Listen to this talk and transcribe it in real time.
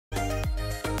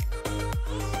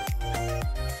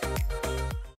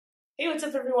Hey, what's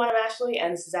up everyone? I'm Ashley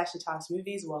and this is Ashley Talks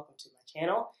Movies. Welcome to my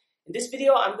channel. In this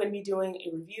video, I'm going to be doing a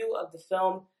review of the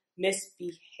film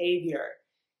Misbehaviour.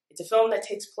 It's a film that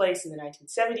takes place in the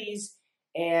 1970s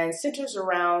and centers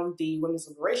around the women's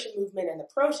liberation movement and the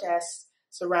protests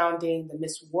surrounding the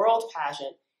Miss World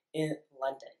pageant in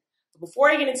London. But before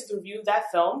I get into the review of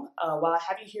that film, while I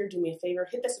have you here, do me a favor,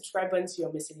 hit that subscribe button so you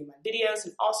don't miss any of my videos,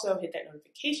 and also hit that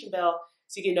notification bell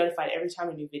so you get notified every time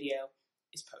a new video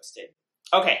is posted.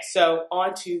 Okay, so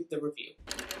on to the review.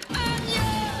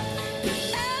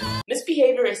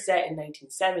 Misbehaviour is set in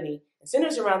 1970 and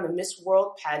centers around the Miss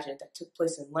World pageant that took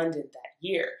place in London that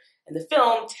year. And the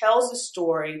film tells the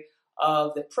story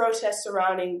of the protests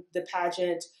surrounding the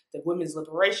pageant, the women's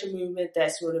liberation movement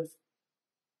that sort of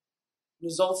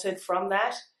resulted from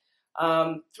that,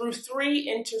 through three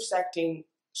intersecting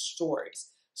stories.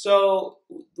 So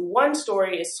the one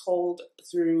story is told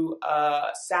through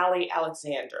Sally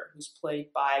Alexander, who's played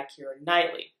by Keira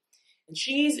Knightley. And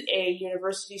she's a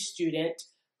university student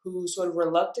who sort of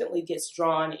reluctantly gets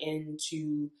drawn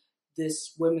into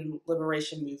this women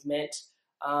liberation movement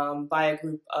by a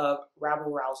group of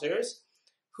rabble-rousers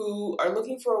who are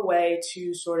looking for a way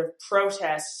to sort of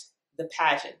protest the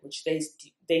pageant, which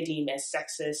they deem as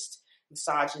sexist,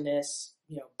 misogynist,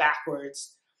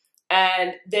 backwards.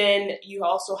 And then you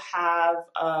also have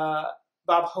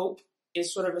Bob Hope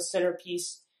is sort of a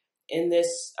centerpiece in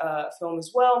this film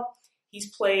as well.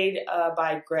 He's played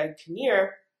by Greg Kinear,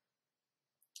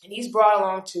 and he's brought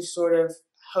along to sort of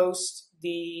host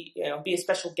the, be a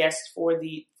special guest for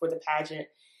the pageant.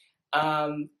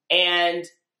 And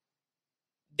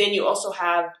then you also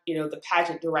have, the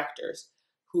pageant directors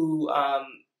who, are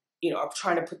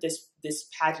trying to put this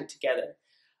pageant together.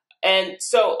 And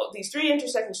so these three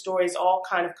intersecting stories all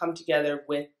kind of come together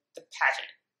with the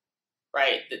pageant,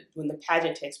 right? When the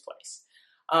pageant takes place.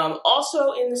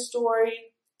 Also in the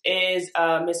story is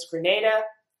Miss Grenada,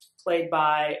 played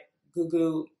by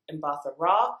Gugu and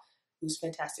Mbatha-Raw, who's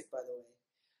fantastic, by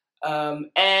the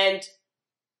way. And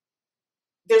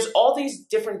there's all these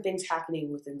different things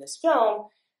happening within this film,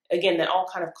 again, that all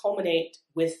kind of culminate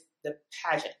with the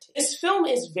pageant. This film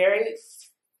is very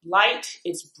light,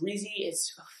 it's breezy,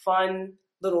 it's a fun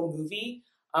little movie.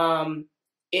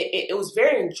 It was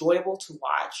very enjoyable to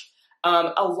watch.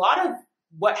 A lot of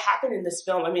what happened in this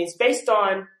film, it's based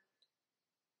on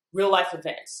real life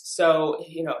events. So,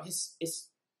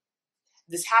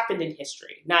 this happened in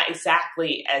history, not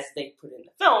exactly as they put in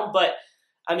the film, but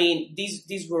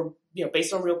these were,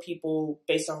 based on real people,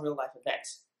 based on real life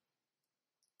events.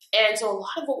 And so a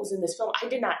lot of what was in this film, I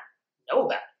did not know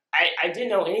about. I didn't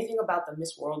know anything about the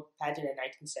Miss World pageant in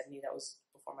 1970. That was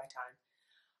before my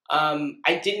time.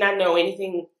 I did not know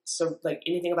anything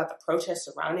about the protests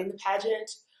surrounding the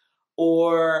pageant,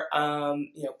 or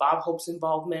Bob Hope's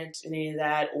involvement in any of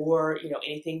that, or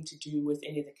anything to do with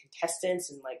any of the contestants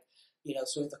and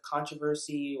sort of the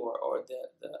controversy or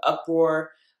the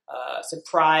uproar,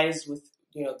 surprise with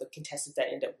the contestants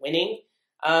that end up winning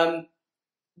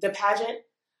the pageant.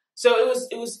 So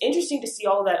it was interesting to see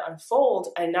all of that unfold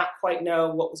and not quite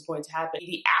know what was going to happen.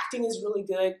 The acting is really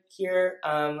good here.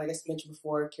 Like I mentioned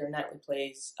before, Keira Knightley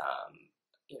plays,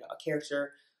 a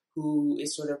character who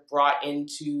is sort of brought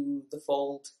into the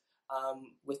fold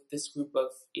with this group of,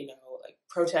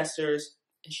 protesters,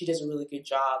 and she does a really good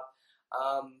job.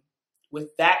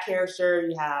 With that character,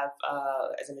 you have,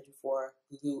 as I mentioned before,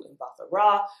 Gugu and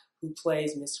Mbatha-Raw, who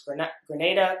plays Miss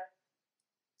Grenada.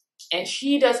 And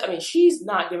she does, she's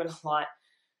not given a lot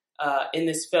in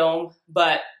this film,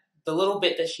 but the little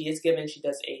bit that she is given, she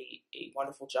does a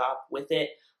wonderful job with it.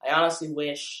 I honestly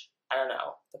wish,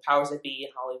 the powers that be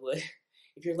in Hollywood,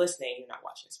 if you're listening, you're not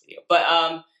watching this video,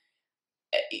 but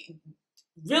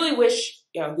really wish,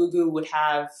 Gugu would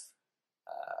have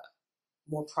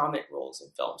more prominent roles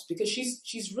in films, because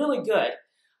she's really good.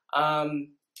 And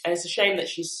it's a shame that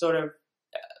she's sort of,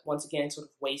 once again, sort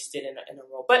of wasted in a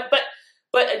role.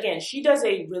 But again, she does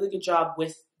a really good job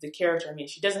with the character.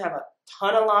 She doesn't have a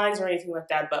ton of lines or anything like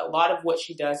that, but a lot of what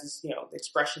she does is, the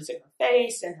expressions in her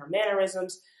face and her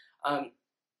mannerisms.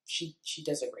 She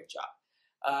does a great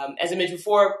job. As I mentioned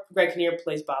before, Greg Kinear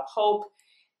plays Bob Hope,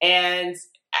 and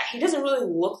he doesn't really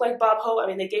look like Bob Hope.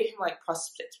 They gave him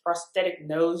prosthetic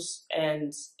nose,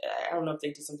 and I don't know if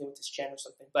they did something with his chin or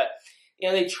something, but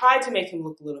they tried to make him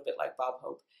look a little bit like Bob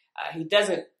Hope. He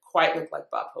doesn't quite look like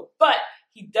Bob Hope, but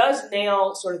he does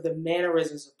nail sort of the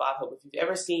mannerisms of Bob Hope. If you've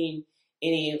ever seen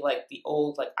any of the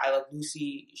old I Love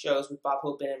Lucy shows with Bob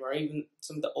Hope in them, or even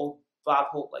some of the old Bob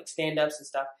Hope stand-ups and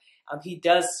stuff, he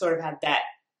does sort of have that,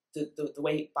 the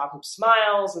way Bob Hope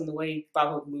smiles and the way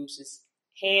Bob Hope moves his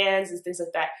hands and things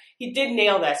like that. He did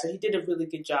nail that, so he did a really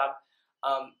good job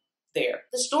there.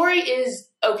 The story is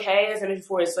okay, as I mentioned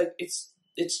before. It's like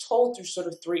it's told through sort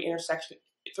of three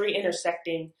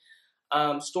intersecting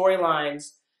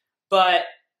storylines, but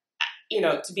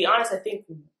to be honest, I think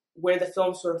where the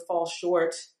film sort of falls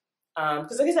short,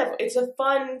 because like I said, it's a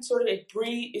fun sort of,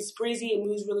 it's breezy, it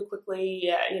moves really quickly,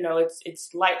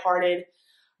 it's lighthearted,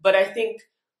 but I think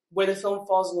where the film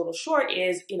falls a little short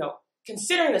is,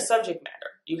 considering the subject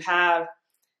matter. You have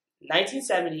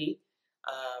 1970,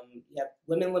 you have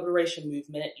women liberation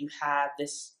movement, you have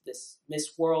this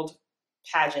Miss World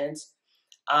pageant,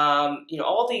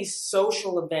 all these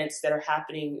social events that are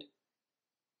happening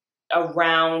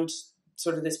around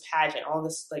sort of this pageant, all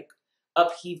this like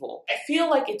upheaval. I feel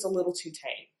like it's a little too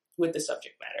tame with the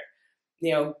subject matter,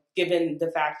 given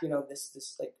the fact,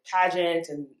 this like pageant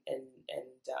and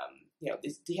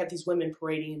they have these women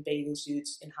parading in bathing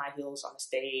suits and high heels on the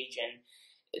stage,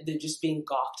 and they're just being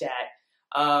gawked at.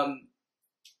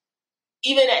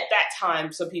 Even at that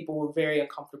time, some people were very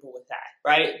uncomfortable with that,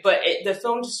 right? But the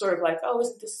film just sort of like, oh,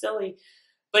 isn't this silly?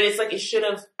 But it's like it should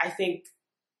have, I think,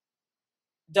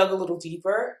 dug a little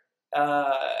deeper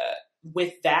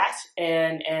with that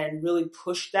and really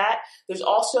pushed that. There's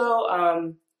also,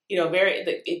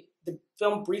 the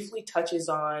film briefly touches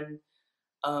on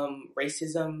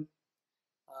racism.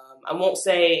 I won't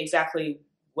say exactly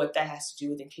what that has to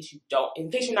do with in case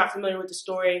you're not familiar with the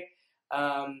story.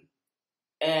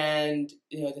 And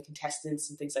the contestants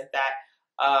and things like that.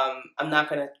 I'm not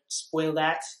going to spoil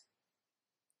that,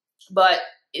 but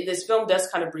this film does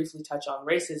kind of briefly touch on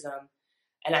racism,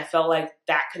 and I felt like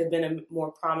that could have been a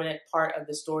more prominent part of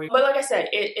the story. But like I said,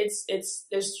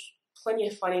 there's plenty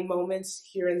of funny moments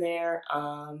here and there.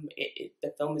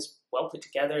 The film is well put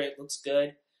together. It looks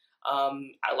good.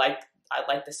 I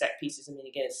like the set pieces. I mean,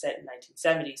 again, it's set in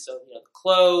 1970, so the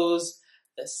clothes,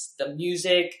 the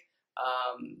music.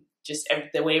 Just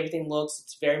the way everything looks,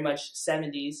 it's very much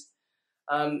 70s.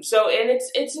 And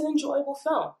it's an enjoyable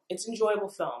film. It's an enjoyable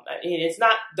film. I mean, it's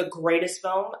not the greatest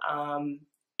film,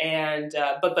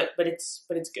 but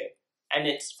it's good, and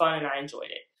it's fun, and I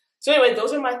enjoyed it. So anyway,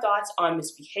 those are my thoughts on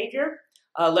Misbehaviour.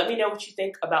 Let me know what you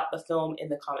think about the film in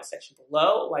the comment section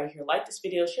below. While you're here, like this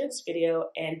video, share this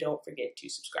video, and don't forget to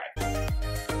subscribe.